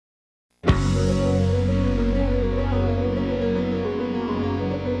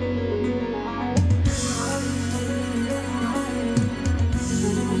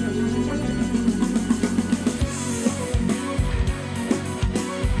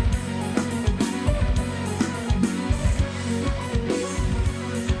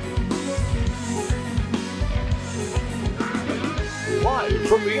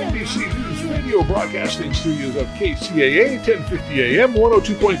News radio broadcasting studios of KCAA, 1050 AM,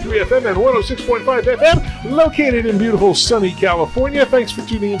 102.3 FM, and 106.5 FM, located in beautiful sunny California. Thanks for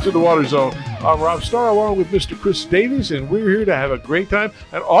tuning into the Water Zone. I'm Rob Starr along with Mr. Chris Davies, and we're here to have a great time.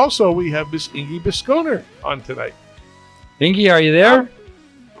 And also, we have Miss Ingy Bisconer on tonight. Ingy, are you there?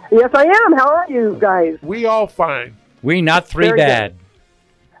 Yes, I am. How are you guys? We all fine. We not three Very bad.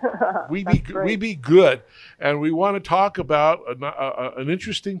 We be good. And we want to talk about an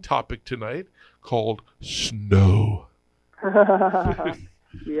interesting topic tonight called snow.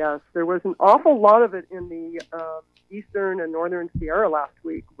 Yes, there was an awful lot of it in the eastern and northern Sierra last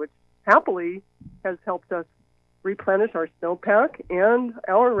week, which happily has helped us replenish our snowpack and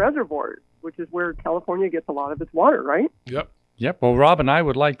our reservoirs, which is where California gets a lot of its water, right? Yep. Well, Rob and I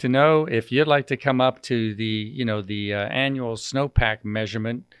would like to know if you'd like to come up to the annual snowpack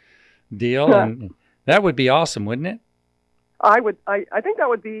measurement deal, and that would be awesome, wouldn't it? I think that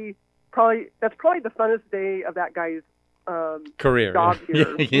would be probably the funnest day of that guy's career. Job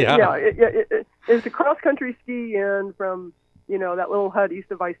here. Yeah. It's a cross country ski in from that little hut east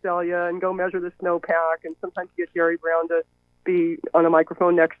of Visalia and go measure the snowpack, and sometimes you get Jerry Brown to be on a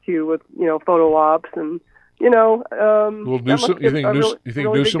microphone next to you with photo ops and. Well, Newsom, you think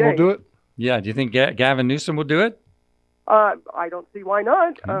Newsom will do it? Yeah. Do you think Gavin Newsom will do it? I don't see why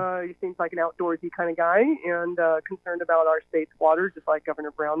not. He seems like an outdoorsy kind of guy and concerned about our state's water, just like Governor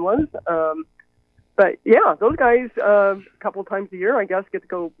Brown was. But yeah, those guys a couple of times a year, I guess, get to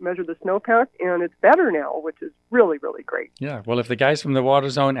go measure the snowpack, and it's better now, which is really, really great. Yeah. Well, if the guys from the Water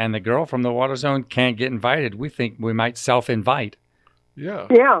Zone and the girl from the Water Zone can't get invited, we think we might self-invite. Yeah.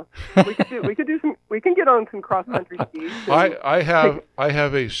 Yeah. We can get on some cross country skis. I have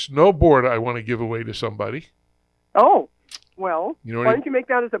a snowboard I want to give away to somebody. Oh, well, why don't you make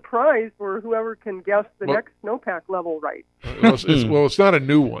that as a prize for whoever can guess the next snowpack level right? It's not a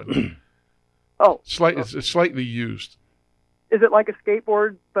new one. Oh. It's slightly used. Is it like a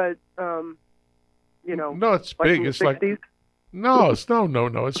skateboard, but, No, it's like big. It's 60s? like... No, it's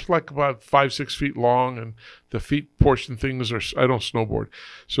no. It's like about 5-6 feet long, and the feet portion things are. I don't snowboard,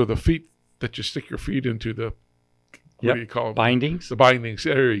 so the feet that you stick your feet into what do you call them? Bindings. The bindings.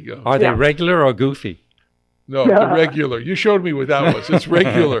 There you go. Are they regular or goofy? No, they're regular. You showed me what that was. It's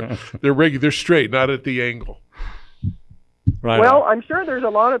regular. They're regular. They're straight, not at the angle. Right. Well, I'm sure there's a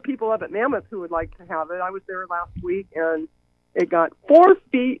lot of people up at Mammoth who would like to have it. I was there last week, and it got 4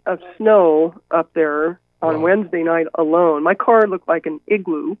 feet of snow up there. On Wednesday night alone. My car looked like an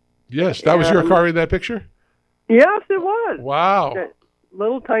igloo. Yes, that was your car in that picture? Yes, it was. Wow. A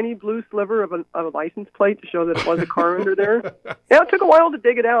little tiny blue sliver of a license plate to show that it was a car under there. Yeah, it took a while to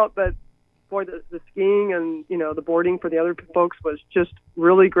dig it out, but boy, the skiing and, the boarding for the other folks was just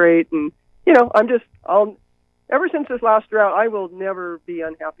really great. And, ever since this last drought, I will never be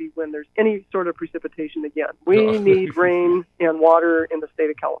unhappy when there's any sort of precipitation again. We need rain and water in the state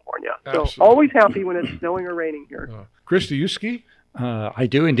of California. So always happy when it's snowing or raining here. Chris, do you ski? I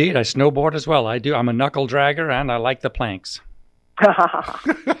do indeed. I snowboard as well. I do. I'm a knuckle dragger, and I like the planks.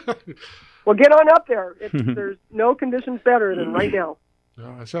 Well, get on up there. There's no conditions better than right now.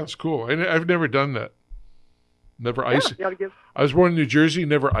 Oh, that sounds cool. I've never done that. Never ice. I was born in New Jersey,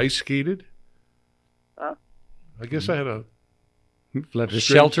 never ice skated. I guess I had a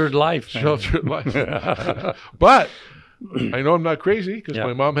sheltered life. Sheltered life. But I know I'm not crazy because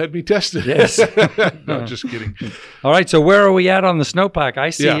my mom had me tested. Yes. No, just kidding. All right. So where are we at on the snowpack?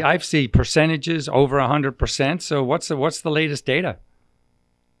 I see percentages over 100%. So what's the latest data?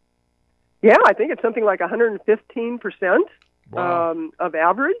 Yeah, I think it's something like 115% of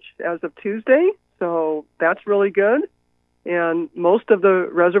average as of Tuesday. So that's really good. And most of the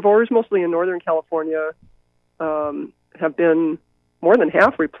reservoirs, mostly in Northern California, have been more than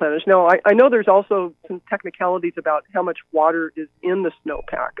half replenished. Now, I know there's also some technicalities about how much water is in the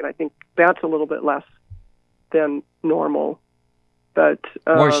snowpack, and I think that's a little bit less than normal. But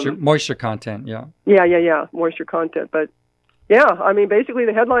moisture content, yeah. Yeah, moisture content. But yeah, I mean, basically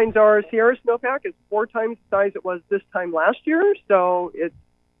the headlines are Sierra snowpack is 4 times the size it was this time last year, so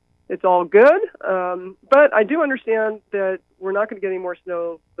it's all good. But I do understand that we're not going to get any more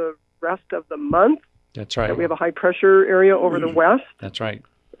snow the rest of the month. That's right. We have a high pressure area over the west. That's right.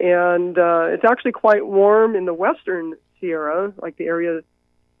 And it's actually quite warm in the western Sierra, like the area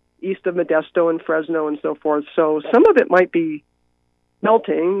east of Modesto and Fresno and so forth. So some of it might be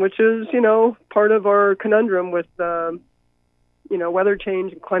melting, which is, part of our conundrum with, weather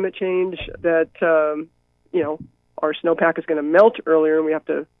change and climate change that, our snowpack is going to melt earlier and we have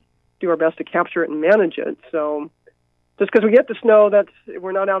to do our best to capture it and manage it. So just because we get the snow,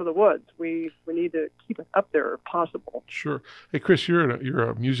 we're not out of the woods. We need to keep it up there if possible. Sure. Hey, Chris, you're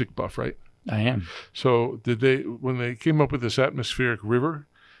a music buff, right? I am. So when they came up with this atmospheric river,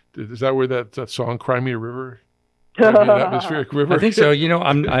 is that where that song "Cry Me a River"? Cry Me an atmospheric river. I think so.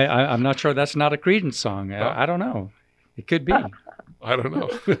 I'm not sure that's not a Creedence song. I don't know. It could be. I don't know.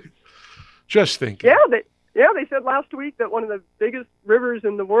 Just thinking. They said last week that one of the biggest rivers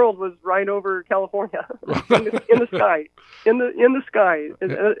in the world was right over California, in the sky. In the sky.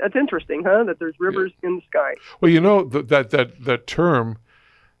 It's interesting, huh? That there's rivers in the sky. Well, that term,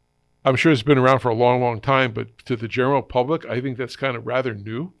 I'm sure it's been around for a long, long time, but to the general public, I think that's kind of rather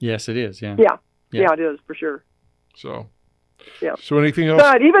new. Yes, it is. Yeah. Yeah, it is for sure. So. Yeah. So anything else?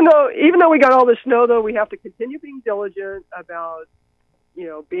 But even though we got all this snow, though, we have to continue being diligent about,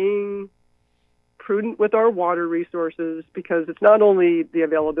 being prudent with our water resources, because it's not only the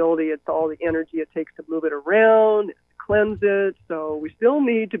availability, it's all the energy it takes to move it around, to cleanse it. So we still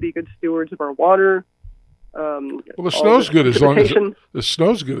need to be good stewards of our water. Well, the snow's good as long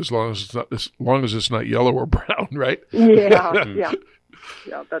as it's not yellow or brown, right? Yeah.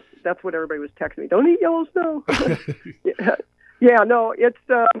 That's what everybody was texting me. Don't eat yellow snow. No,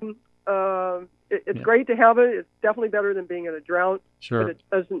 it's great to have it. It's definitely better than being in a drought. Sure. But it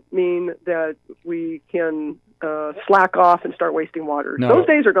doesn't mean that we can slack off and start wasting water. No. Those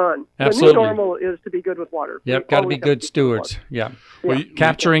days are gone. Absolutely. The new normal is to be good with water. Yep, got to be good stewards. Yeah. Well,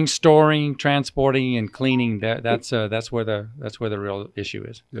 Capturing, storing, transporting, and cleaning. That's where the real issue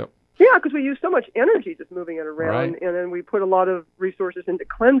is. Yep. Yeah, because we use so much energy just moving it around, Right. and then we put a lot of resources into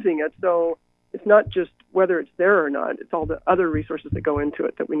cleansing it. So it's not just whether it's there or not; it's all the other resources that go into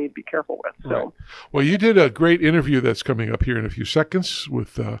it that we need to be careful with. So, right. Well, you did a great interview that's coming up here in a few seconds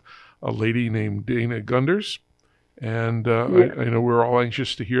with a lady named Dana Gunders, and I know we're all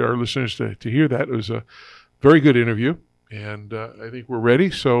anxious to hear our listeners to hear that. It was a very good interview, and I think we're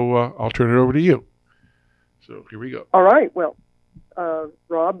ready. So I'll turn it over to you. So here we go. All right. Well.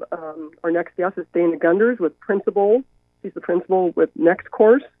 Rob, our next guest is Dana Gunders She's the principal with Next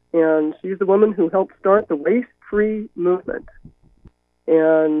Course, and she's the woman who helped start the waste-free movement.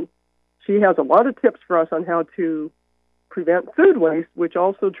 And she has a lot of tips for us on how to prevent food waste, which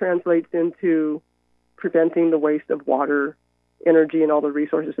also translates into preventing the waste of water, energy, and all the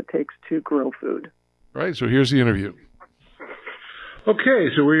resources it takes to grow food. All right, so here's the interview. Okay,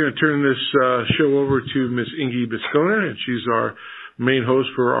 so we're going to turn this show over to Miss Ingy Biscona, and she's our main host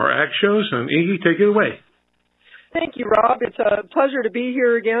for our ACT shows. And Ingy, take it away. Thank you, Rob. It's a pleasure to be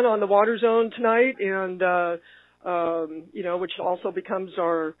here again on the Water Zone tonight, and which also becomes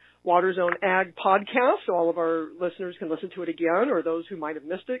our Water Zone Ag podcast. So all of our listeners can listen to it again, or those who might have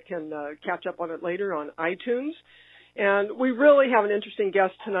missed it can catch up on it later on iTunes. And we really have an interesting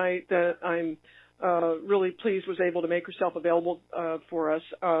guest tonight that I'm really pleased was able to make herself available for us.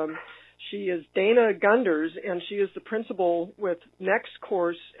 She is Dana Gunders, and she is the principal with Next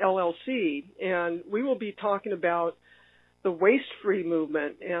Course LLC. And we will be talking about the waste-free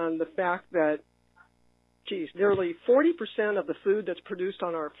movement and the fact that, nearly 40% of the food that's produced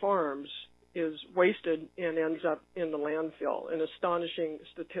on our farms is wasted and ends up in the landfill, an astonishing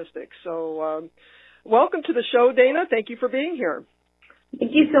statistic. So welcome to the show, Dana. Thank you for being here.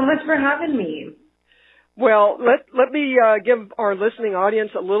 Thank you so much for having me. Well, let me give our listening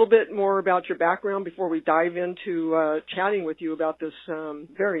audience a little bit more about your background before we dive into chatting with you about this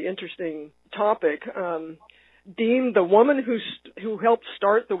very interesting topic. Deemed the woman who helped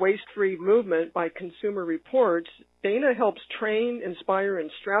start the waste-free movement by Consumer Reports, Dana helps train, inspire, and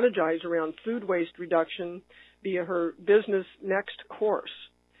strategize around food waste reduction via her business Next Course.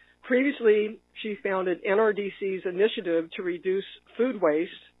 Previously, she founded NRDC's initiative to reduce food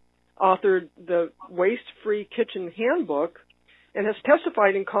waste, authored the Waste-Free Kitchen Handbook, and has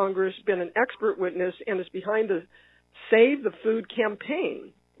testified in Congress, been an expert witness, and is behind the Save the Food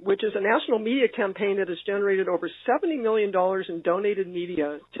campaign, which is a national media campaign that has generated over $70 million in donated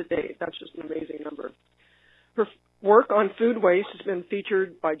media to date. That's just an amazing number. Her work on food waste has been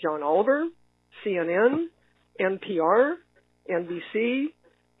featured by John Oliver, CNN, NPR, NBC,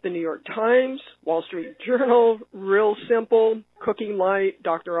 The New York Times, Wall Street Journal, Real Simple, Cooking Light,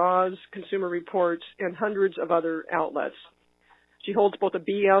 Dr. Oz, Consumer Reports, and hundreds of other outlets. She holds both a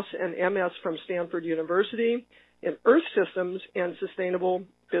BS and MS from Stanford University in Earth Systems and Sustainable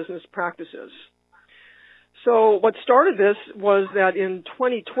Business Practices. So what started this was that in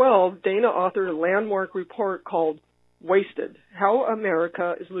 2012, Dana authored a landmark report called Wasted: How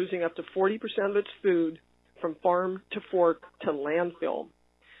America is Losing Up to 40% of its Food from Farm to Fork to Landfill.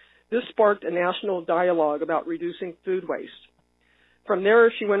 This sparked a national dialogue about reducing food waste. From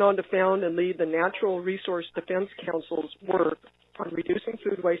there, she went on to found and lead the Natural Resource Defense Council's work on reducing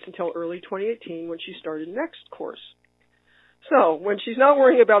food waste until early 2018 when she started Next Course. So when she's not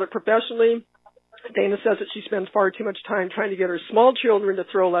worrying about it professionally, Dana says that she spends far too much time trying to get her small children to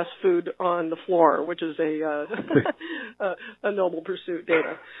throw less food on the floor, which is a noble pursuit,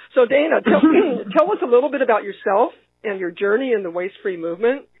 Dana. So Dana, tell us a little bit about yourself and your journey in the waste-free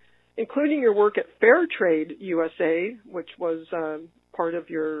movement, including your work at Fair Trade USA, which was part of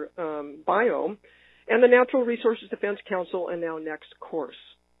your bio, and the Natural Resources Defense Council, and now Next Course.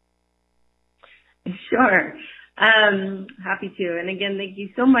 Sure. Happy to. And again, thank you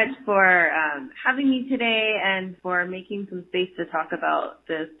so much for having me today and for making some space to talk about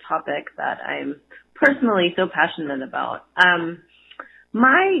this topic that I'm personally so passionate about.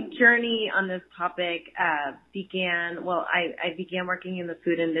 My journey on this topic began working in the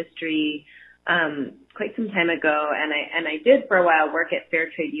food industry quite some time ago, and I did for a while work at Fair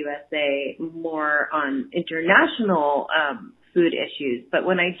Trade USA more on international food issues. But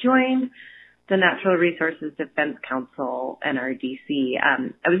when I joined the Natural Resources Defense Council, NRDC,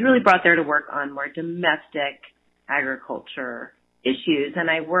 I was really brought there to work on more domestic agriculture issues,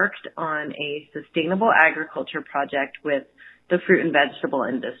 and I worked on a sustainable agriculture project with the fruit and vegetable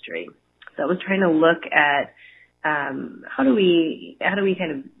industry. So I was trying to look at how do we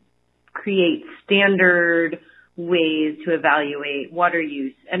kind of create standard ways to evaluate water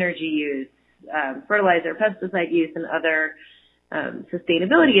use, energy use, fertilizer, pesticide use, and other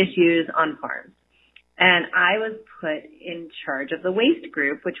sustainability issues on farms. And I was put in charge of the waste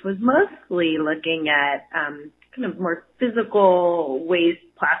group, which was mostly looking at kind of more physical waste,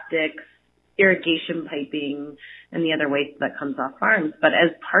 plastics, irrigation piping, and the other waste that comes off farms. But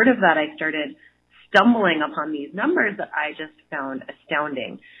as part of that, I started stumbling upon these numbers that I just found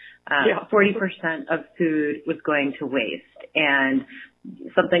astounding. 40% of food was going to waste, and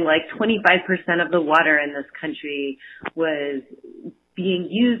something like 25% of the water in this country was being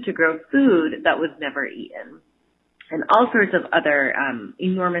used to grow food that was never eaten, and all sorts of other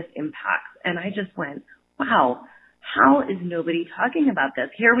enormous impacts. And I just went, wow, how is nobody talking about this?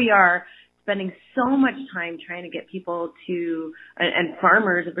 Here we are spending so much time trying to get people to, and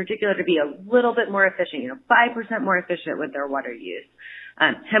farmers in particular, to be a little bit more efficient, 5% more efficient with their water use,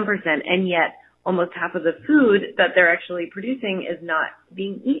 10%, and yet almost half of the food that they're actually producing is not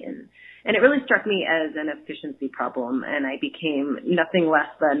being eaten. And it really struck me as an efficiency problem, and I became nothing less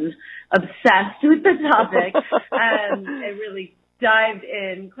than obsessed with the topic. I really dived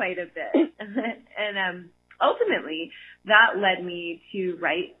in quite a bit. And ultimately, that led me to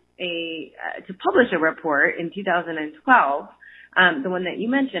write to publish a report in 2012, the one that you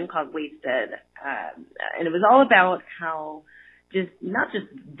mentioned called Wasted. And it was all about how not just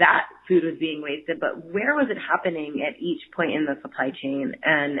that food was being wasted, but where was it happening at each point in the supply chain,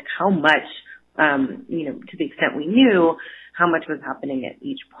 and how much, to the extent we knew, how much was happening at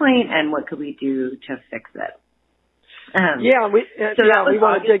each point, and what could we do to fix it. We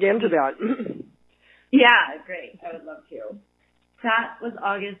want to dig into that. Yeah, great. I would love to. That was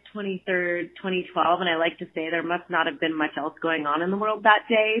August 23rd, 2012, and I like to say there must not have been much else going on in the world that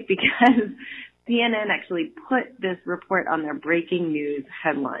day, because CNN actually put this report on their breaking news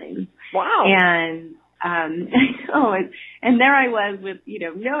headlines. Wow. And and there I was with,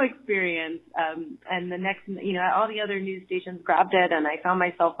 no experience, and the next, all the other news stations grabbed it, and I found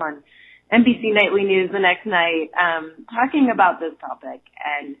myself on NBC Nightly News the next night, talking about this topic.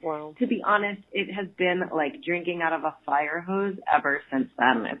 And to be honest, it has been like drinking out of a fire hose ever since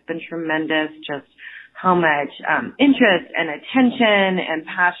then. It's been tremendous just how much interest and attention and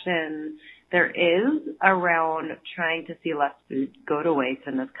passion there is around trying to see less food go to waste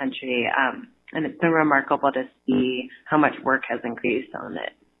in this country. And it's been remarkable to see how much work has increased on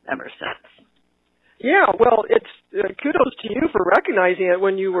it ever since. Yeah, well, it's kudos to you for recognizing it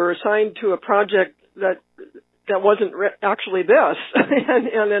when you were assigned to a project that wasn't actually this,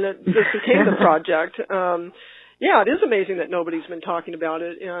 and then this became the project. It is amazing that nobody's been talking about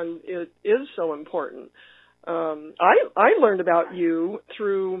it, and it is so important. I learned about you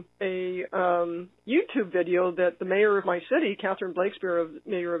through a YouTube video that the mayor of my city, Catherine Blakespeare,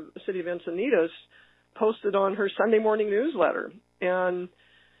 mayor of the city of Encinitas, posted on her Sunday morning newsletter, and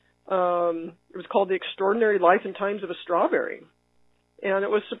it was called The Extraordinary Life and Times of a Strawberry. And it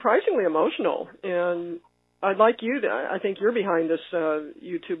was surprisingly emotional. And I'd like I think you're behind this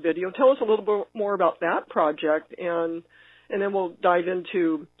YouTube video. Tell us a little bit more about that project, and then we'll dive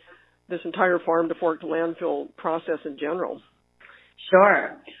into this entire farm to fork to landfill process in general.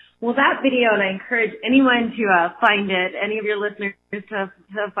 Sure. Well, that video, and I encourage anyone to find it, any of your listeners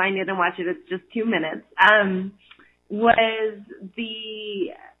to find it and watch it. It's just 2 minutes. was the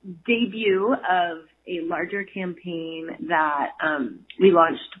debut of a larger campaign that we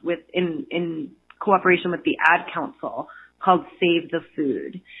launched in cooperation with the Ad Council called Save the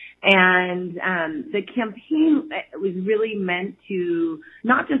Food. And the campaign was really meant to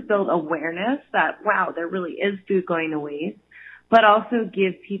not just build awareness that, wow, there really is food going to waste, but also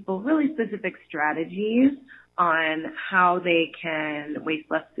give people really specific strategies on how they can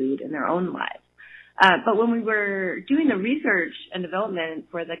waste less food in their own lives. But when we were doing the research and development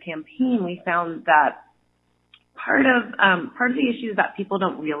for the campaign, we found that part of the issue is that people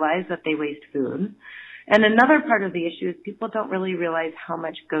don't realize that they waste food. And another part of the issue is people don't really realize how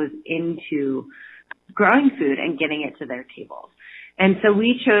much goes into growing food and getting it to their tables. And so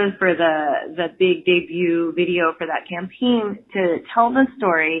we chose for the big debut video for that campaign to tell the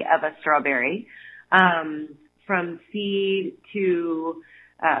story of a strawberry, from seed to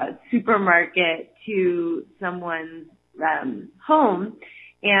supermarket to someone's home.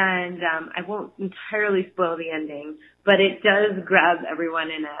 And I won't entirely spoil the ending, but it does grab everyone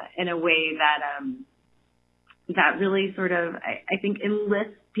in a way that really sort of, I think,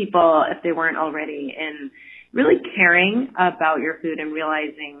 enlists people, if they weren't already, in really caring about your food and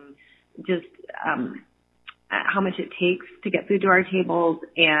realizing just how much it takes to get food to our tables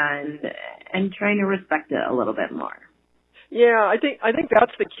and trying to respect it a little bit more. Yeah, I think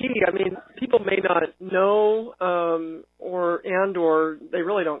that's the key. I mean, people may not know or they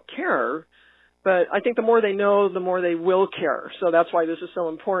really don't care, but I think the more they know, the more they will care. So that's why this is so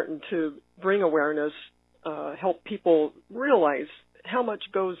important, to bring awareness, help people realize how much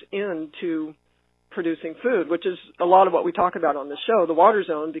goes into producing food, which is a lot of what we talk about on the show, the Water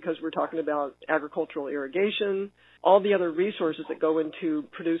Zone, because we're talking about agricultural irrigation, all the other resources that go into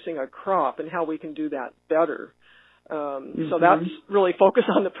producing a crop and how we can do that better. So that's really focused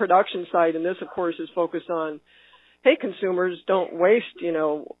on the production side, and this, of course, is focused on, hey, consumers, don't waste,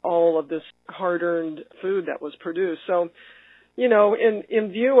 all of this hard-earned food that was produced. So,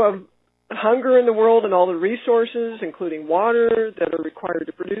 in view of hunger in the world and all the resources, including water, that are required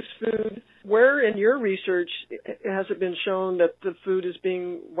to produce food, where in your research has it been shown that the food is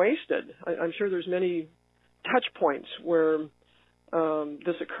being wasted? I'm sure there's many touch points where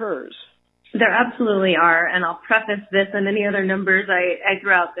this occurs. There absolutely are, and I'll preface this and any other numbers I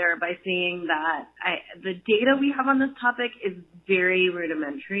threw out there by saying that the data we have on this topic is very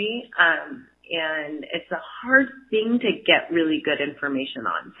rudimentary, and it's a hard thing to get really good information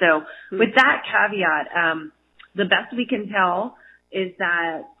on. So with that caveat, the best we can tell is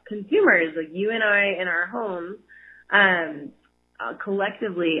that consumers, like you and I in our homes,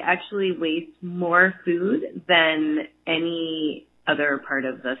 collectively actually waste more food than any other part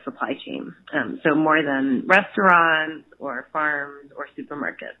of the supply chain. So more than restaurants or farms or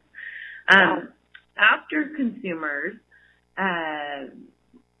supermarkets. After consumers,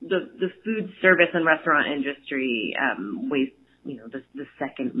 the food service and restaurant industry wastes, the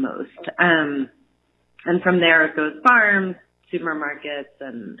second most. And from there it goes farms, supermarkets,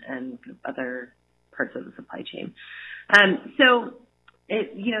 and other parts of the supply chain. So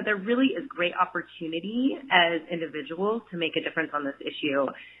there really is great opportunity as individuals to make a difference on this issue,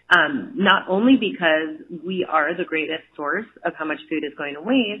 not only because we are the greatest source of how much food is going to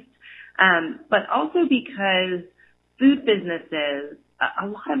waste, but also because food businesses, a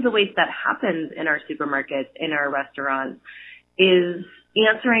lot of the waste that happens in our supermarkets, in our restaurants, is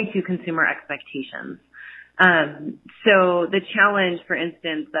answering to consumer expectations. So the challenge, for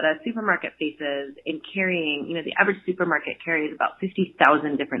instance, that a supermarket faces in carrying, the average supermarket carries about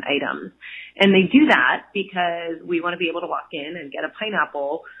 50,000 different items. And they do that because we want to be able to walk in and get a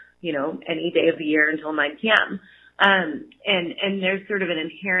pineapple, any day of the year until 9 p.m. And there's sort of an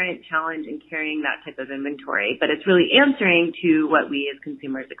inherent challenge in carrying that type of inventory, but it's really answering to what we as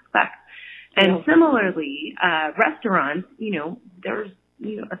consumers expect. And similarly, restaurants, there's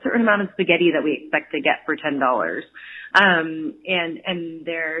a certain amount of spaghetti that we expect to get for $10. And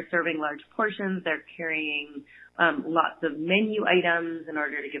they're serving large portions. They're carrying lots of menu items in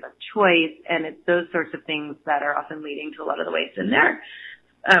order to give us choice. And it's those sorts of things that are often leading to a lot of the waste in their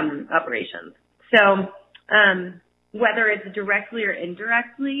operations. So whether it's directly or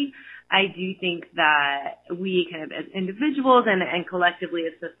indirectly, I do think that we kind of as individuals and collectively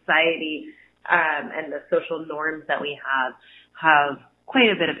as society and the social norms that we have quite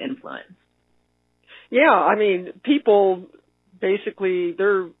a bit of influence. Yeah, I mean, people basically,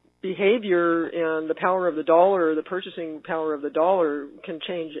 their behavior and the power of the dollar, the purchasing power of the dollar can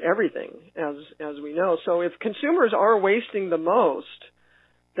change everything, as we know. So if consumers are wasting the most,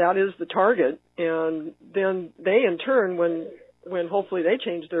 that is the target. And then they, in turn, when when hopefully they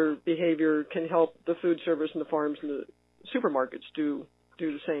change their behavior, can help the food service and the farms and the supermarkets do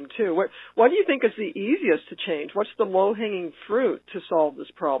the same too. What do you think is the easiest to change? What's the low-hanging fruit to solve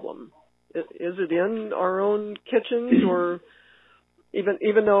this problem? Is it in our own kitchens, or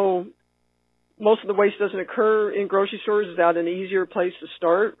even though most of the waste doesn't occur in grocery stores, is that an easier place to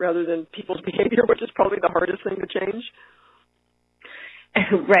start rather than people's behavior, which is probably the hardest thing to change?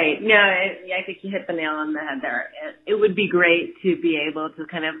 Right. No, I think you hit the nail on the head there. It would be great to be able to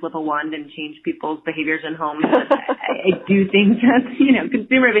kind of flip a wand and change people's behaviors in homes. I do think that,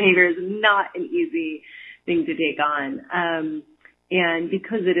 consumer behavior is not an easy thing to take on. And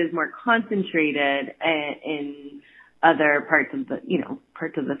because it is more concentrated in other parts of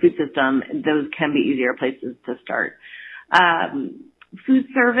the food system, those can be easier places to start. Food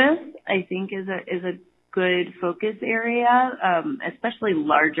service, I think, is a good focus area, especially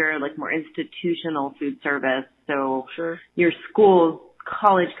larger, like more institutional food service. So sure. Your schools,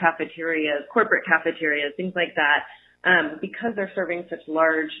 college cafeterias, corporate cafeterias, things like that, because they're serving such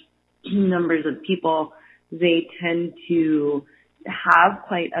large numbers of people, they tend to have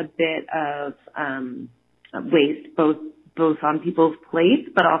quite a bit of waste, both on people's plates,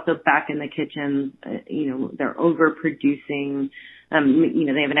 but also back in the kitchen. They're overproducing.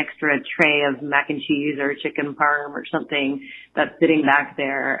 They have an extra tray of mac and cheese or chicken parm or something that's sitting back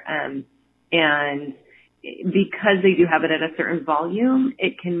there. And because they do have it at a certain volume,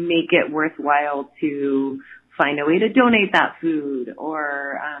 it can make it worthwhile to find a way to donate that food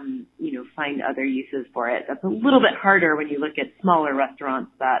or, find other uses for it. That's a little bit harder when you look at smaller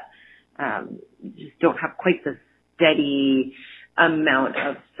restaurants that just don't have quite the steady amount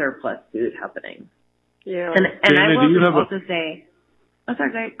of surplus food happening. Yeah. And Dana, I will also say, oh,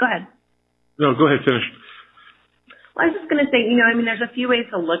 sorry, go ahead. No, go ahead, finish. Well, I was just going to say, there's a few ways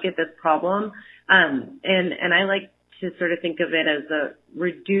to look at this problem. And I like to sort of think of it as a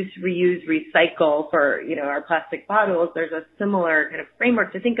reduce, reuse, recycle for, our plastic bottles. There's a similar kind of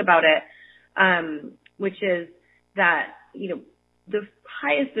framework to think about it, which is that, the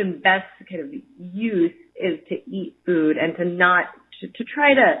highest and best kind of use is to eat food and to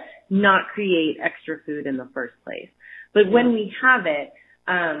try to not create extra food in the first place. But when we have it,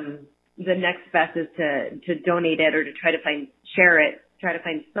 the next best is to donate it or to try to share it, try to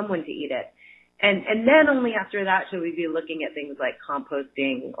find someone to eat it. And then only after that should we be looking at things like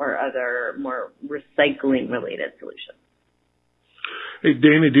composting or other more recycling related solutions. Hey,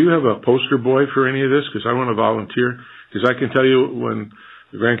 Dana, do you have a poster boy for any of this? Because I want to volunteer. Because I can tell you when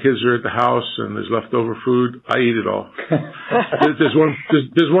the grandkids are at the house and there's leftover food, I eat it all.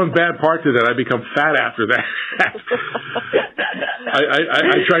 There's one bad part to that. I become fat after that.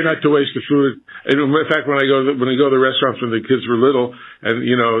 I try not to waste the food. And in fact, when I go to the restaurants when the kids were little, and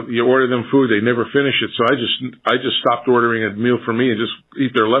you order them food, they never finish it. So I just stopped ordering a meal for me and just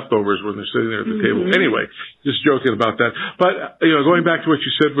eat their leftovers when they're sitting there at the table. Anyway, just joking about that. But going back to what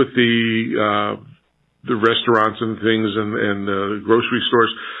you said with the restaurants and things and grocery stores,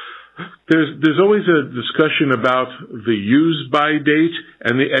 there's always a discussion about the use by date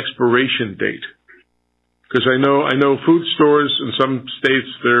and the expiration date. Because I know food stores in some states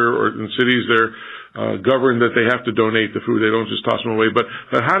or in cities they're governed that they have to donate the food. They don't just toss them away. But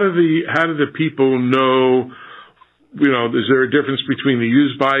how do the people know? Is there a difference between the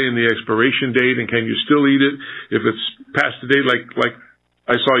use by and the expiration date? And can you still eat it if it's past the date? Like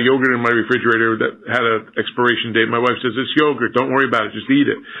I saw yogurt in my refrigerator that had an expiration date. My wife says, "It's yogurt. Don't worry about it. Just eat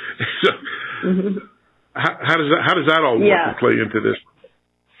it." So, how does that all work and play into this?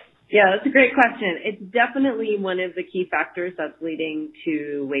 Yeah, that's a great question. It's definitely one of the key factors that's leading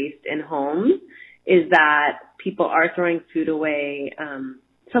to waste in homes is that people are throwing food away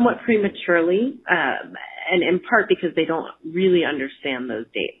somewhat prematurely, and in part because they don't really understand those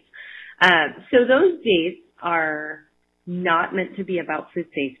dates. So those dates are not meant to be about food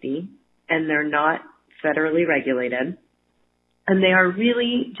safety, and they're not federally regulated, and they are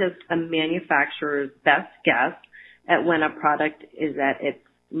really just a manufacturer's best guess at when a product is at its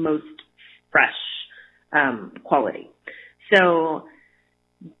most fresh quality. So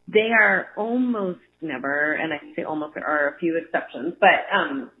they are almost never, and I say almost, there are a few exceptions, but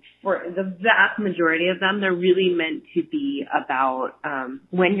for the vast majority of them, they're really meant to be about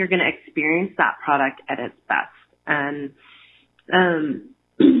when you're going to experience that product at its best. And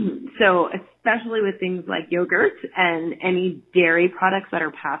so especially with things like yogurt and any dairy products that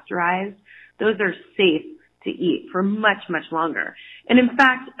are pasteurized, those are safe to eat for much, much longer. And in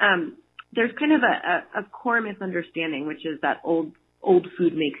fact, there's kind of a core misunderstanding, which is that old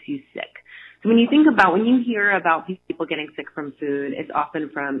food makes you sick. So when you hear about people getting sick from food, it's often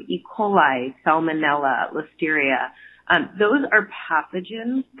from E. coli, salmonella, listeria, those are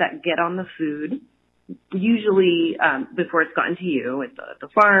pathogens that get on the food, usually before it's gotten to you at the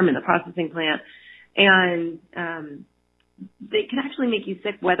farm and the processing plant, and they can actually make you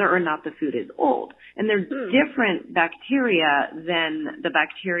sick whether or not the food is old. And they're different bacteria than the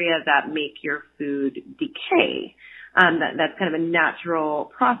bacteria that make your food decay. That's kind of a natural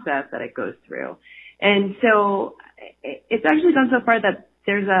process that it goes through. And so it's actually gone so far that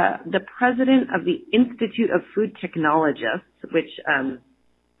there's the president of the Institute of Food Technologists, which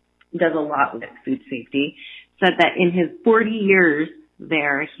does a lot with food safety, said that in his 40 years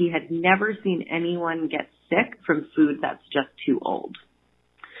there, he had never seen anyone get sick from food that's just too old.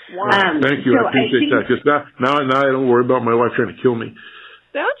 Wow. Thank you. So I appreciate that. Because now I don't worry about my wife trying to kill me.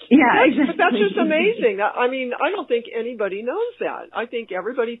 But that's just amazing. I mean, I don't think anybody knows that. I think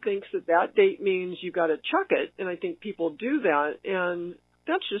everybody thinks that date means you got to chuck it, and I think people do that, and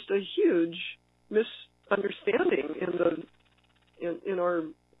that's just a huge misunderstanding in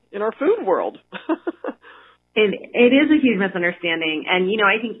our food world. It is a huge misunderstanding, and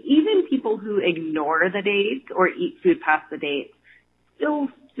I think even people who ignore the dates or eat food past the dates still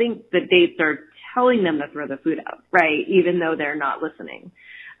think the dates are telling them to throw the food out, right? Even though they're not listening.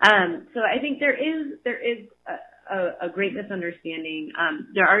 So I think there is a great misunderstanding.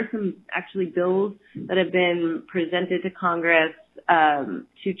 There are some actually bills that have been presented to Congress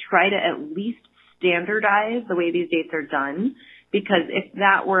to try to at least standardize the way these dates are done, because if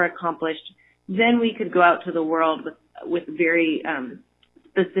that were accomplished, then we could go out to the world with very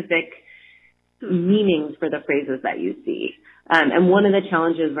specific meanings for the phrases that you see. And one of the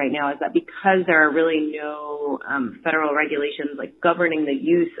challenges right now is that because there are really no federal regulations like governing the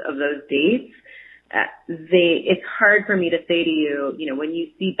use of those dates, it's hard for me to say to you, when you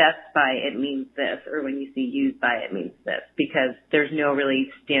see Best By, it means this, or when you see Used By, it means this, because there's no really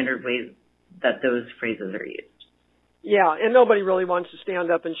standard ways that those phrases are used. Yeah, and nobody really wants to stand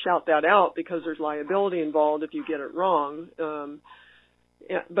up and shout that out because there's liability involved if you get it wrong.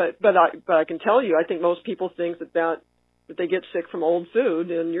 But I can tell you, I think most people think that they get sick from old food,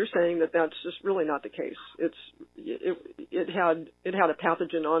 and you're saying that that's just really not the case. It had a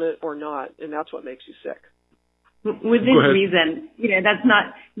pathogen on it or not, and that's what makes you sick. Within reason, that's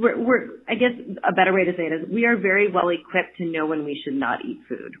not. I guess a better way to say it is we are very well equipped to know when we should not eat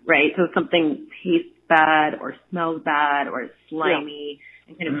food, right? So if something tastes bad or smells bad or is slimy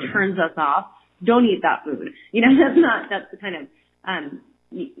and kind of turns us off, don't eat that food. That's the kind of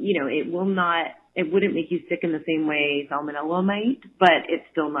it wouldn't make you sick in the same way salmonella might, but it's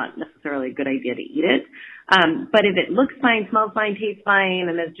still not necessarily a good idea to eat it. But if it looks fine, smells fine, tastes fine,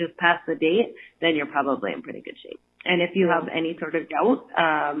 and it's just past the date, then you're probably in pretty good shape. And if you have any sort of doubt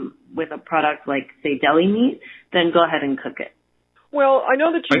with a product like, say, deli meat, then go ahead and cook it. Well, I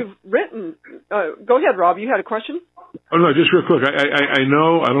know that you've written. Go ahead, Rob. You had a question? Oh, no, just real quick. I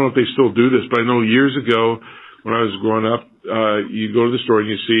know, I don't know if they still do this, but I know years ago when I was growing up, you go to the store and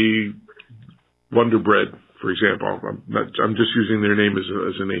you see Wonder Bread, for example. I'm just using their name as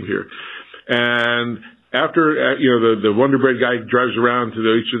a name here. And after, the Wonder Bread guy drives around to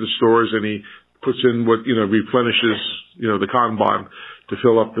each of the stores and he puts in what, replenishes, the Kanban to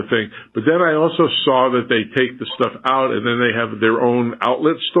fill up the thing. But then I also saw that they take the stuff out and then they have their own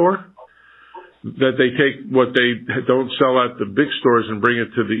outlet store, that they take what they don't sell at the big stores and bring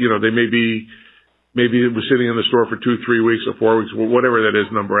it to the, they maybe it was sitting in the store for 2-3 weeks or 4 weeks, whatever that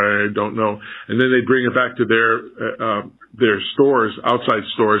is number, I don't know. And then they bring it back to their stores, outside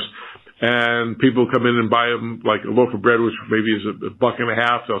stores, and people come in and buy them like a loaf of bread, which maybe is $1.50.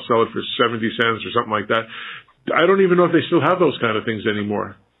 They'll sell it for 70 cents or something like that. I don't even know if they still have those kind of things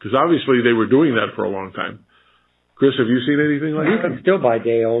anymore, because obviously they were doing that for a long time. Chris, have you seen anything like that? You can still buy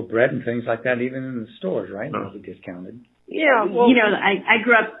day-old bread and things like that even in the stores, right? No. It'll be discounted. Yeah, well, I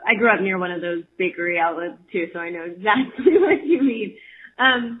grew up near one of those bakery outlets too, so I know exactly what you mean.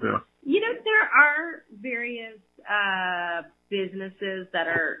 There are various businesses that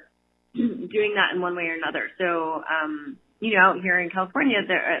are doing that in one way or another. So, out here in California,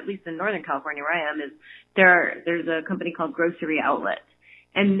 at least in Northern California where I am, there's a company called Grocery Outlet,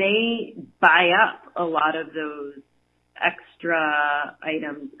 and they buy up a lot of those extra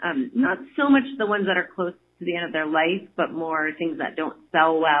items. Not so much the ones that are close to the end of their life, but more things that don't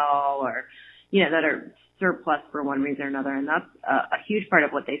sell well or, that are surplus for one reason or another. And that's a huge part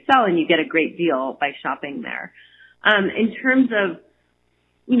of what they sell, and you get a great deal by shopping there. In terms of,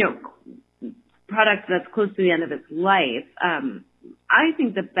 products that's close to the end of its life, I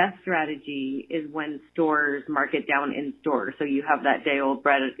think the best strategy is when stores mark it down in stores. So you have that day-old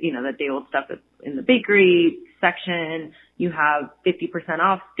bread, that day-old stuff in the bakery section. You have 50%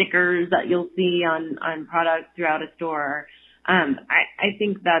 off stickers that you'll see on products throughout a store. I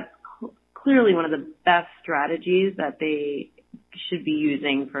think that's clearly one of the best strategies that they should be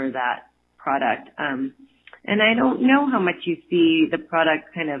using for that product. And I don't know how much you see the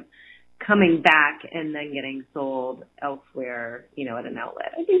product kind of coming back and then getting sold elsewhere, at an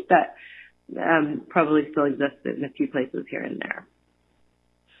outlet. I think that probably still exists in a few places here and there.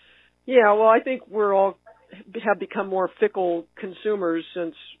 Yeah, well, I think we're all have become more fickle consumers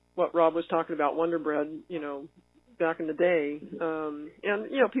since what Rob was talking about, Wonder Bread, back in the day.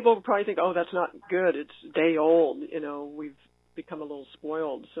 And, people probably think, oh, that's not good. It's day old. We've become a little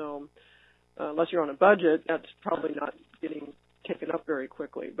spoiled. So unless you're on a budget, that's probably not getting taken up very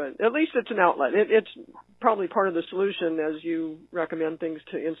quickly. But at least it's an outlet. It's probably part of the solution as you recommend things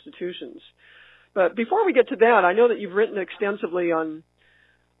to institutions. But before we get to that, I know that you've written extensively on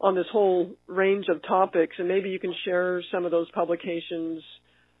this whole range of topics, and maybe you can share some of those publications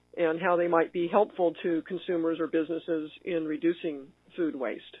and how they might be helpful to consumers or businesses in reducing food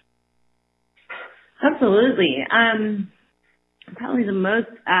waste. Absolutely. Probably the most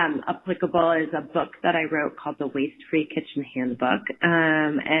applicable is a book that I wrote called The Waste-Free Kitchen Handbook.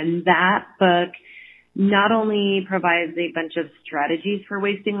 And that book not only provides a bunch of strategies for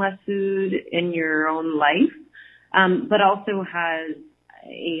wasting less food in your own life, but also has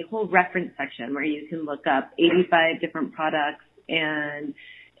a whole reference section where you can look up 85 different products and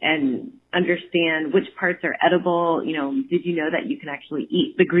understand which parts are edible. Did you know that you can actually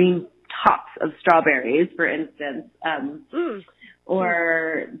eat the green tops of strawberries, for instance,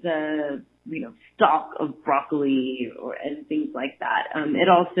 or the stalk of broccoli and things like that. It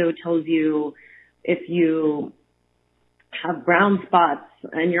also tells you if you have brown spots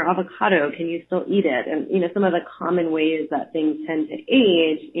in your avocado, can you still eat it? And some of the common ways that things tend to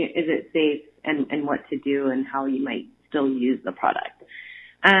age, is it safe, and what to do and how you might still use the product.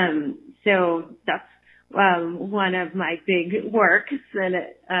 So that's one of my big works, and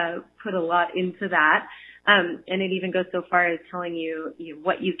it put a lot into that. And it even goes so far as telling you,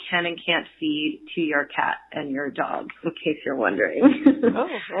 what you can and can't feed to your cat and your dog, in case you're wondering.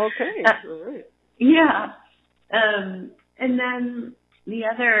 Oh, okay. All right. Yeah. And then the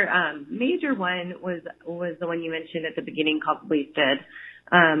other major one was the one you mentioned at the beginning called Wasted,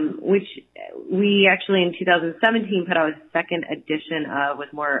 which we actually in 2017 put out a second edition of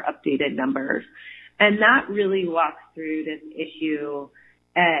with more updated numbers. And that really walks through this issue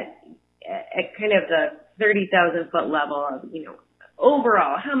at kind of the 30,000 foot level of,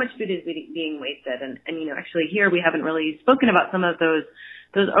 overall, how much food is being wasted. And actually here we haven't really spoken about some of those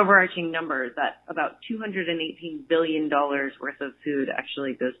overarching numbers, that about $218 billion worth of food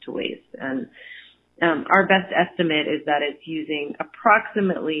actually goes to waste. And our best estimate is that it's using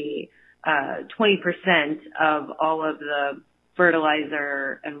approximately 20% of all of the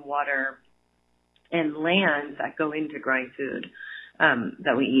fertilizer and water and land that go into growing food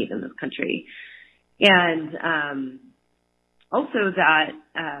that we eat in this country. And also that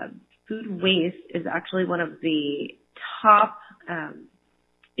food waste is actually one of the top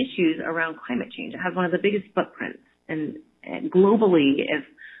issues around climate change. It has one of the biggest footprints. And globally,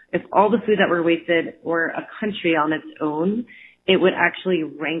 if all the food that were wasted were a country on its own, it would actually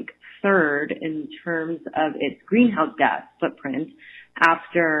rank third in terms of its greenhouse gas footprint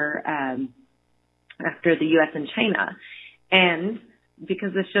after the U.S. and China. And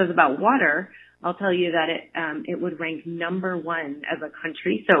because this show's about water, I'll tell you that it would rank number one as a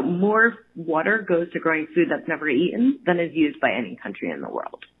country. So more water goes to growing food that's never eaten than is used by any country in the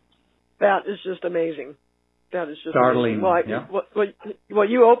world. That is just amazing. That is just startling. amazing. Well,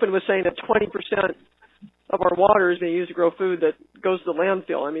 you opened with saying that 20% of our water is being used to grow food that goes to the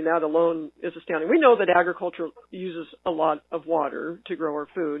landfill. I mean, that alone is astounding. We know that agriculture uses a lot of water to grow our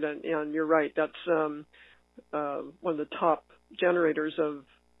food, and you're right. That's one of the top generators of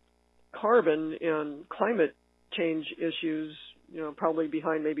carbon and climate change issues, probably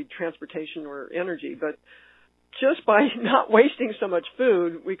behind maybe transportation or energy. But just by not wasting so much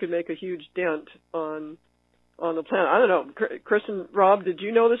food, we could make a huge dent on the planet. I don't know. Chris and Rob, did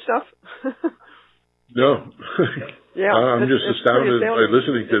you know this stuff? No. Yeah. I'm just astounded by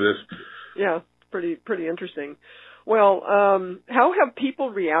listening to this. Yeah, pretty interesting. Well, how have people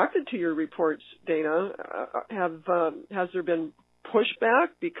reacted to your reports, Dana? Has there been pushback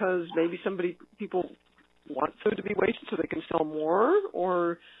because maybe people want food to be wasted so they can sell more,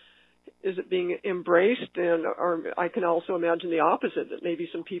 or is it being embraced? Or I can also imagine the opposite, that maybe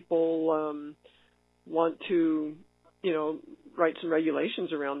some people want to, write some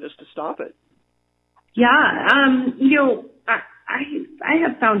regulations around this to stop it. Yeah, I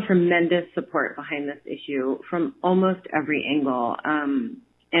have found tremendous support behind this issue from almost every angle.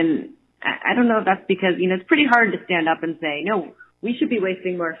 And I don't know if that's because, it's pretty hard to stand up and say, no, we should be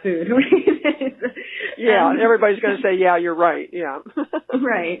wasting more food. Yeah, everybody's going to say, yeah, you're right. Yeah.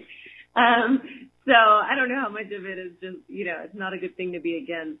 Right. So I don't know how much of it is just, it's not a good thing to be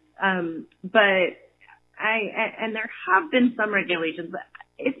against. But and there have been some regulations, but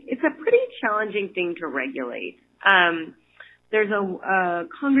it's a pretty challenging thing to regulate. There's a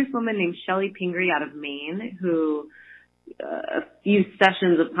congresswoman named Shelley Pingree out of Maine who a few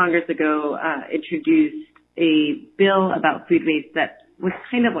sessions of Congress ago introduced a bill about food waste that was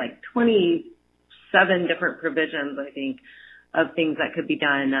kind of like 27 different provisions, I think, of things that could be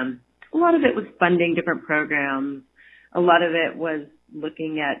done. A lot of it was funding different programs. A lot of it was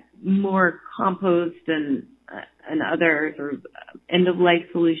looking at more compost and other sort of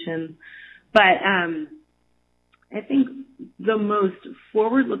end-of-life solutions. But I think the most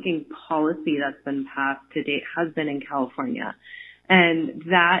forward-looking policy that's been passed to date has been in California, and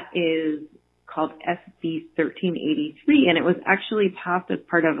that is called SB 1383, and it was actually passed as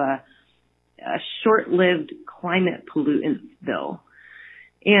part of a short-lived climate pollutants bill.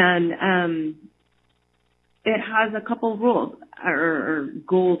 And it has a couple of rules or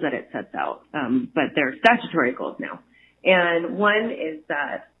goals that it sets out, but they're statutory goals now. And one is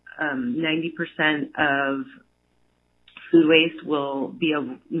that 90% of food waste will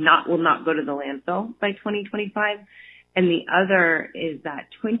not go to the landfill by 2025. And the other is that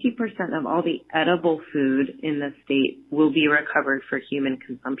 20% of all the edible food in the state will be recovered for human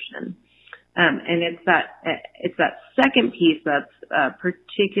consumption. And it's that second piece that's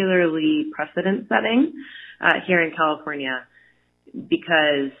particularly precedent setting here in California,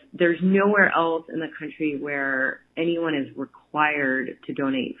 because there's nowhere else in the country where anyone is required to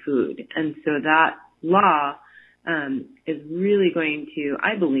donate food. And so that law is really going to,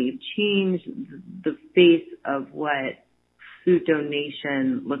 I believe, change the face of what food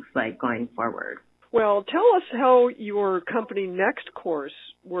donation looks like going forward. Well, tell us how your company Next Course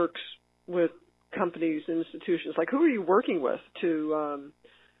works with companies and institutions. Like, who are you working with to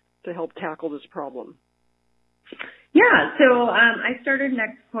help tackle this problem? Yeah, so I started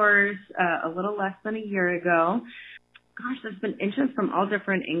Next Course a little less than a year ago. Gosh, there's been interest from all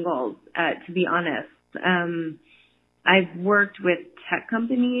different angles, to be honest. I've worked with tech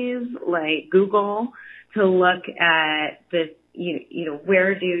companies like Google to look at this,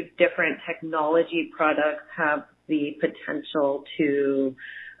 where do different technology products have the potential to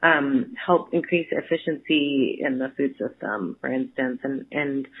help increase efficiency in the food system, for instance,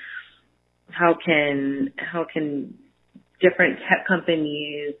 and how can different tech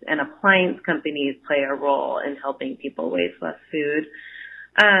companies and appliance companies play a role in helping people waste less food.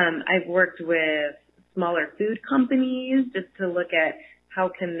 I've worked with smaller food companies just to look at how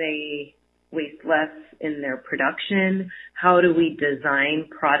can they waste less in their production. How do we design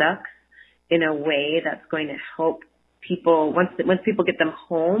products in a way that's going to help people, once people get them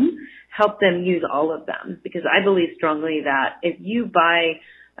home, help them use all of them? Because I believe strongly that if you buy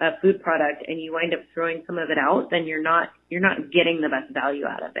a food product and you wind up throwing some of it out, then you're not getting the best value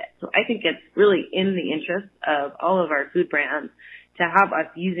out of it. So I think it's really in the interest of all of our food brands to have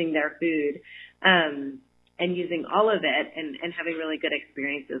us using their food and using all of it and having really good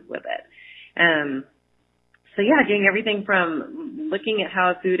experiences with it. So yeah, doing everything from looking at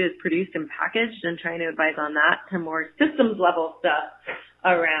how food is produced and packaged and trying to advise on that to more systems level stuff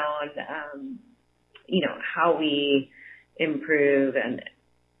around, how we improve and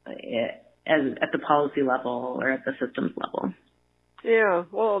at the policy level or at the systems level. Yeah,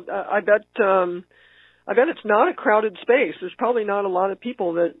 well, I bet it's not a crowded space. There's probably not a lot of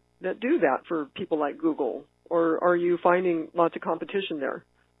people that do that for people like Google. Or are you finding lots of competition there?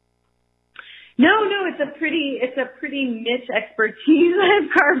 No, it's a pretty niche expertise I've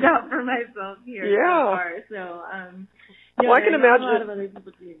carved out for myself here so far. So, well, I can imagine a lot of other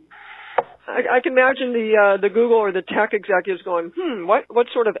people too. I can imagine the Google or the tech executives going, what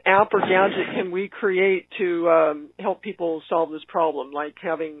sort of app or gadget can we create to help people solve this problem? Like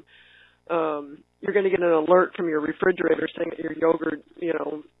having, you're going to get an alert from your refrigerator saying that your yogurt,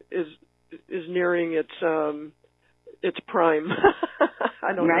 is nearing its prime.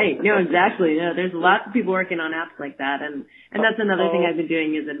 I don't know. Right. No, exactly. No, there's lots of people working on apps like that, and that's another thing I've been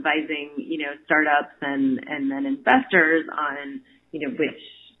doing is advising, startups and then investors on,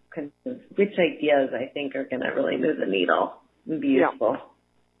 which ideas I think are going to really move the needle and be useful.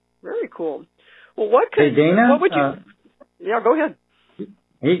 Very cool. Well, what would you? Go ahead.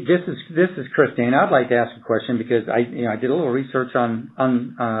 Hey, this is Chris Dana. I'd like to ask a question because I did a little research on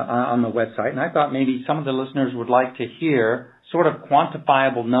the website, and I thought maybe some of the listeners would like to hear sort of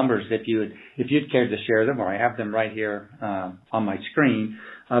quantifiable numbers, if you'd care to share them, or I have them right here on my screen,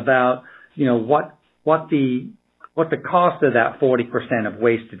 about what the cost of that 40% of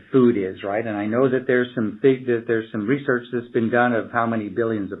wasted food is, right? And I know that there's some research that's been done of how many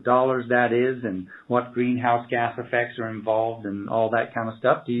billions of dollars that is, and what greenhouse gas effects are involved, and all that kind of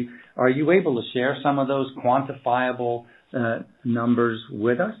stuff. Are you able to share some of those quantifiable numbers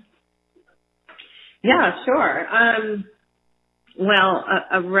with us? Yeah, sure. Well,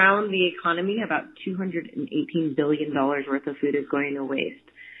 around the economy, about $218 billion worth of food is going to waste.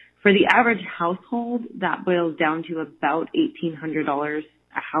 For the average household, that boils down to about $1,800 a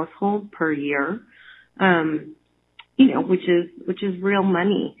household per year, which is real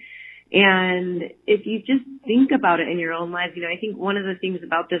money. And if you just think about it in your own lives, I think one of the things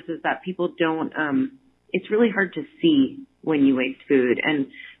about this is that people don't, it's really hard to see when you waste food. And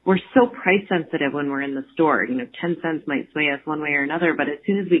we're so price sensitive when we're in the store. 10 cents might sway us one way or another, but as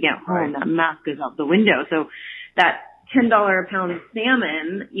soon as we get home, that math goes out the window. So that $10 a pound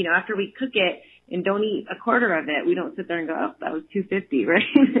salmon, after we cook it and don't eat a quarter of it, we don't sit there and go, oh, that was $2.50,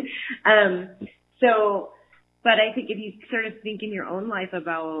 right? But I think if you sort of think in your own life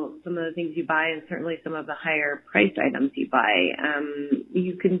about some of the things you buy, and certainly some of the higher priced items you buy,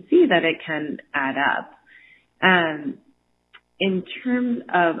 you can see that it can add up. In terms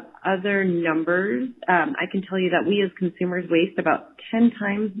of other numbers, I can tell you that we as consumers waste about 10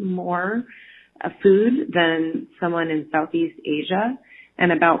 times more food than someone in Southeast Asia,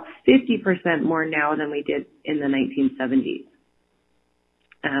 and about 50% more now than we did in the 1970s.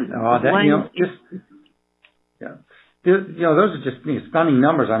 Those are just stunning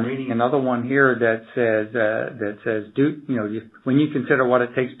numbers. I'm reading another one here that says, when you consider what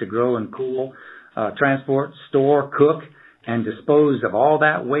it takes to grow and cool, transport, store, cook, and dispose of all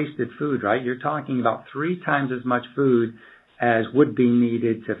that wasted food, right? You're talking about 3 times as much food as would be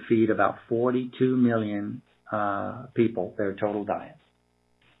needed to feed about 42 million people their total diet.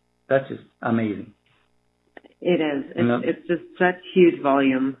 That's just amazing. It is. It's just such huge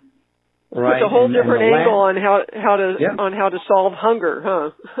volume. Right. It's a whole different angle on how to solve hunger,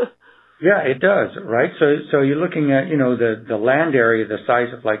 huh? Yeah, it does, right? So you're looking at, the land area the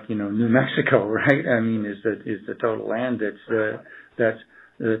size of New Mexico, right? I mean, is the total land that's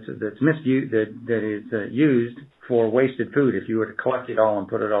misused, that is used for wasted food. If you were to collect it all and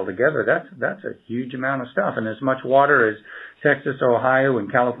put it all together, that's a huge amount of stuff, and as much water as Texas, Ohio,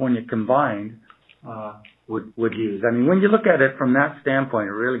 and California combined would use. I mean, when you look at it from that standpoint,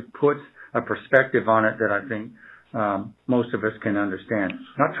 it really puts a perspective on it that I think most of us can understand.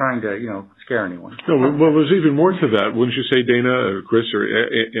 Not trying to, scare anyone. No, well, there's even more to that, wouldn't you say, Dana or Chris or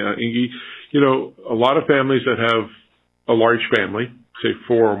Ingy? A lot of families that have a large family, say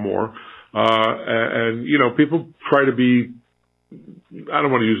 4 or more, and people try to be, I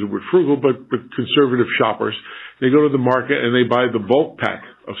don't want to use the word frugal, but conservative shoppers. They go to the market and they buy the bulk pack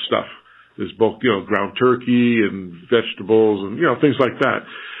of stuff. There's bulk, ground turkey and vegetables and, things like that.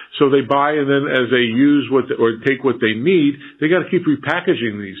 So they buy, and then as they use or take what they need, they got to keep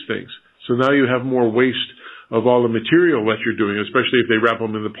repackaging these things. So now you have more waste of all the material that you're doing, especially if they wrap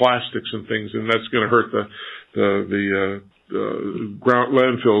them in the plastics and things, and that's going to hurt the ground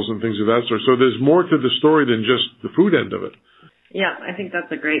landfills and things of that sort. So there's more to the story than just the food end of it. Yeah, I think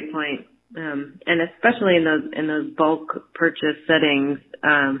that's a great point, and especially in those bulk purchase settings,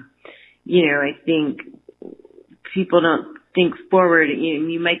 I think people don't think forward.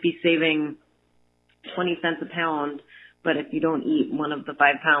 You might be saving 20 cents a pound, but if you don't eat one of the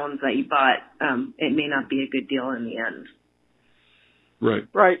 5 pounds that you bought, it may not be a good deal in the end. Right.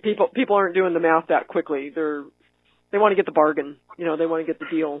 Right. People aren't doing the math that quickly. They want to get the bargain. They want to get the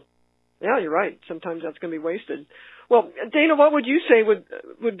deal. Yeah, you're right. Sometimes that's going to be wasted. Well, Dana, what would you say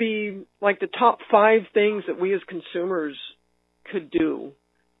would be like the top 5 things that we as consumers could do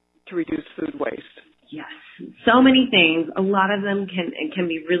to reduce food waste? Yes, so many things. A lot of them can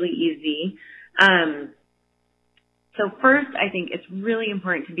be really easy. So first, I think it's really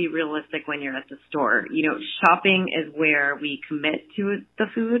important to be realistic when you're at the store. Shopping is where we commit to the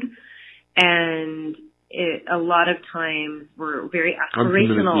food, and a lot of times we're very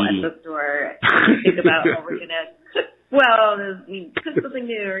aspirational at the store. We think about we're gonna cook something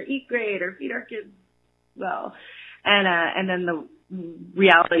new or eat great or feed our kids well, and then the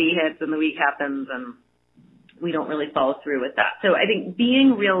reality hits and the week happens and we don't really follow through with that. So I think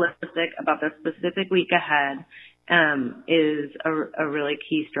being realistic about the specific week ahead is a really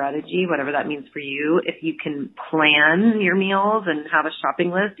key strategy, whatever that means for you. If you can plan your meals and have a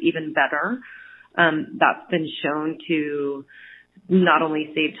shopping list, even better. That's been shown to not only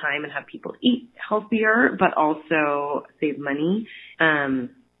save time and have people eat healthier, but also save money and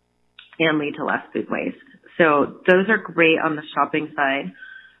lead to less food waste. So those are great on the shopping side.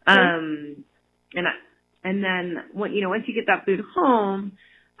 And then once you get that food home,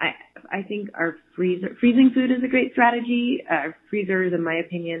 I think our freezing food is a great strategy. Our freezers, in my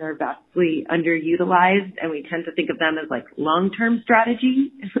opinion, are vastly underutilized, and we tend to think of them as like long-term storage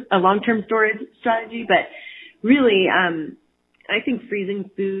strategy. But really, I think freezing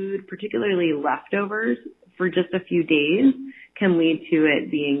food, particularly leftovers, for just a few days can lead to it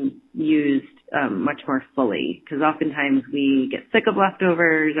being used much more fully, because oftentimes we get sick of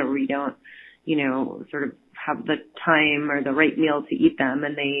leftovers, or we don't, sort of have the time or the right meal to eat them,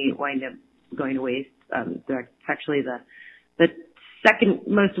 and they wind up going to waste. It's actually the second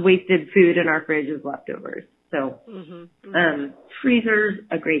most wasted food in our fridge is leftovers. So freezers,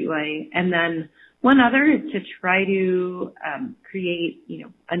 a great way. And then one other is to try to create,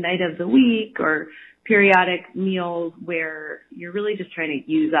 a night of the week or periodic meals where you're really just trying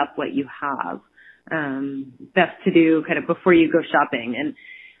to use up what you have. Best to do kind of before you go shopping. And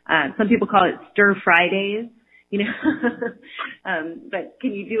some people call it stir fry days, but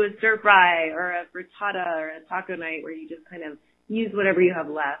can you do a stir fry or a frittata or a taco night where you just kind of use whatever you have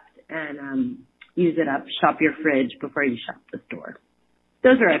left and use it up, shop your fridge before you shop the store.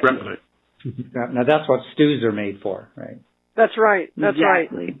 Those are excellent. Now that's what stews are made for, right? That's right. That's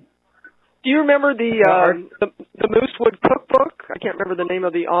exactly. Right. Do you remember the Moosewood cookbook? I can't remember the name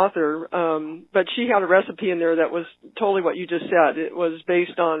of the author, but she had a recipe in there that was totally what you just said. It was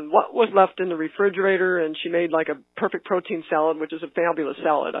based on what was left in the refrigerator, and she made like a perfect protein salad, which is a fabulous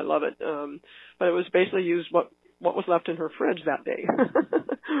salad. I love it. But it was basically used what was left in her fridge that day.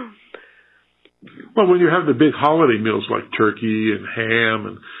 Well, when you have the big holiday meals like turkey and ham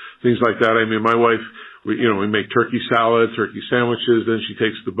and things like that, I mean, my wife, we make turkey salad, turkey sandwiches, then she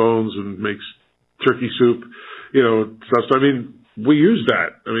takes the bones and makes turkey soup, stuff. So, I mean, we use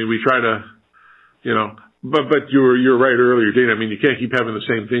that. I mean, we try to, but you're right earlier, Dana. I mean, you can't keep having the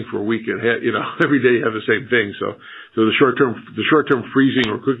same thing for a week ahead, every day you have the same thing. So the short-term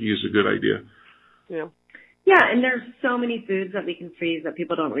freezing or cooking is a good idea. Yeah. Yeah, and there's so many foods that we can freeze that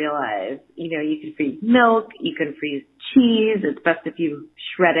people don't realize. You can freeze milk, you can freeze cheese. It's best if you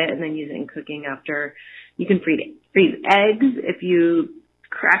shred it and then use it in cooking after. You can freeze eggs if you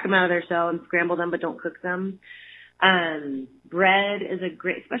crack them out of their shell and scramble them but don't cook them. Bread is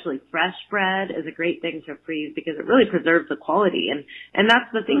especially fresh bread is a great thing to freeze because it really preserves the quality. And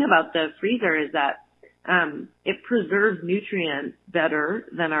that's the thing about the freezer is that it preserves nutrients better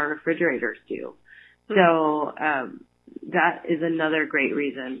than our refrigerators do. So that is another great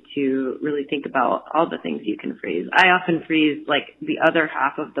reason to really think about all the things you can freeze. I often freeze like the other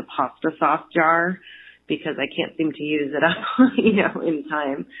half of the pasta sauce jar because I can't seem to use it up, in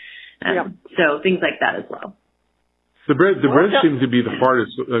time. So things like that as well. The bread seems to be the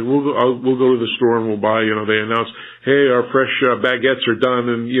hardest. Like we'll go to the store and we'll buy. They announce, hey, our fresh baguettes are done,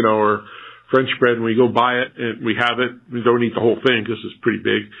 and or French bread, and we go buy it and we have it. We don't eat the whole thing because it's pretty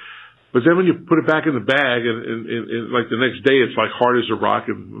big. But then when you put it back in the bag and like the next day, it's like hard as a rock.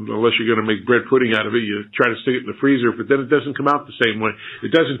 And unless you're going to make bread pudding out of it, you try to stick it in the freezer, but then it doesn't come out the same way.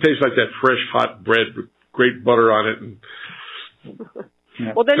 It doesn't taste like that fresh, hot bread with great butter on it. And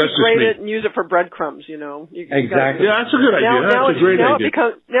well, then you grate it and use it for breadcrumbs, Exactly. Yeah, that's a good idea. That's a great idea.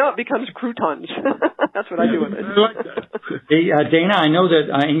 Now it becomes croutons. That's what I do with it. I like that. Hey, Dana, I know that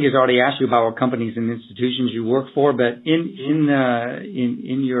Inge's already asked you about what companies and institutions you work for, but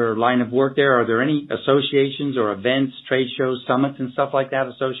in your line of work there, are there any associations or events, trade shows, summits, and stuff like that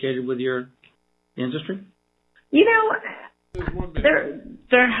associated with your industry? There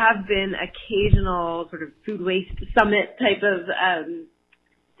have been occasional sort of food waste summit type of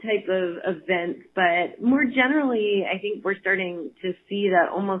events, but more generally, I think we're starting to see that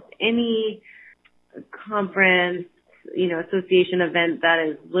almost any conference, association event that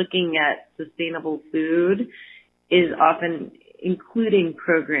is looking at sustainable food is often including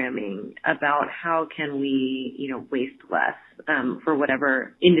programming about how can we, waste less for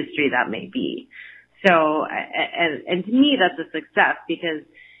whatever industry that may be. So, and to me, that's a success because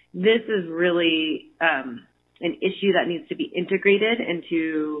this is really an issue that needs to be integrated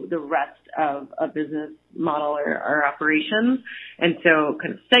into the rest of a business model or operations. And so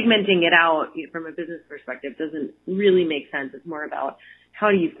kind of segmenting it out from a business perspective doesn't really make sense. It's more about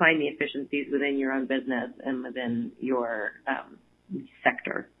how do you find the efficiencies within your own business and within your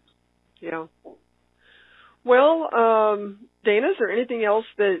sector. Yeah. Well, Dana, is there anything else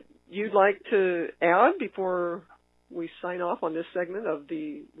that you'd like to add before we sign off on this segment of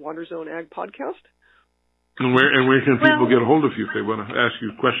the Water Zone Ag Podcast? And where can people get a hold of you if they want to ask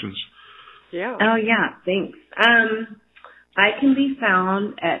you questions? Yeah. Oh, yeah. Thanks. I can be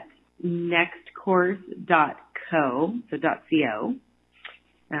found at nextcourse.co, so .co.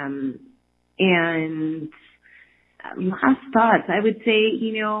 And last thoughts, I would say,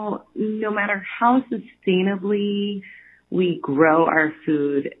 no matter how sustainably we grow our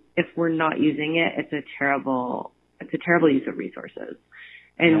food, if we're not using it, it's a terrible use of resources.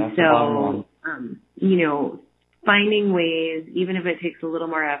 And so, finding ways, even if it takes a little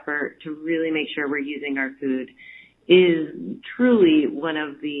more effort, to really make sure we're using our food is truly one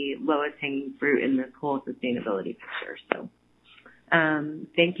of the lowest hanging fruit in this whole sustainability picture. So,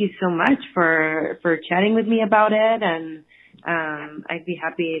 thank you so much for chatting with me about it. And, I'd be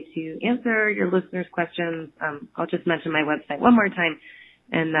happy to answer your listeners' questions. I'll just mention my website one more time,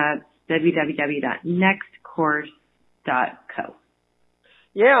 and that's www.nextcourse.co.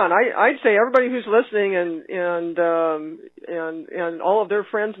 Yeah, and I'd say everybody who's listening and all of their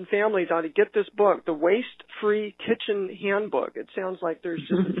friends and families ought to get this book, The Waste-Free Kitchen Handbook. It sounds like there's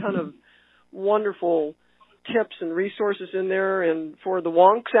just a ton of wonderful tips and resources in there. And for the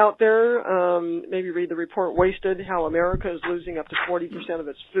wonks out there, maybe read the report Wasted, How America is Losing Up to 40% of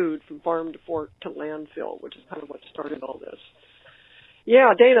its food from farm to fork to landfill, which is kind of what started all this.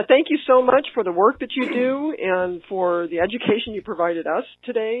 Yeah, Dana, thank you so much for the work that you do and for the education you provided us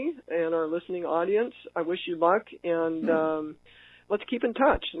today and our listening audience. I wish you luck, and let's keep in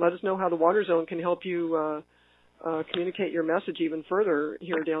touch. Let us know how the Water Zone can help you communicate your message even further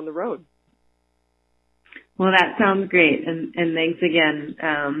here down the road. Well, that sounds great, and thanks again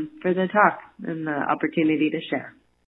for the talk and the opportunity to share.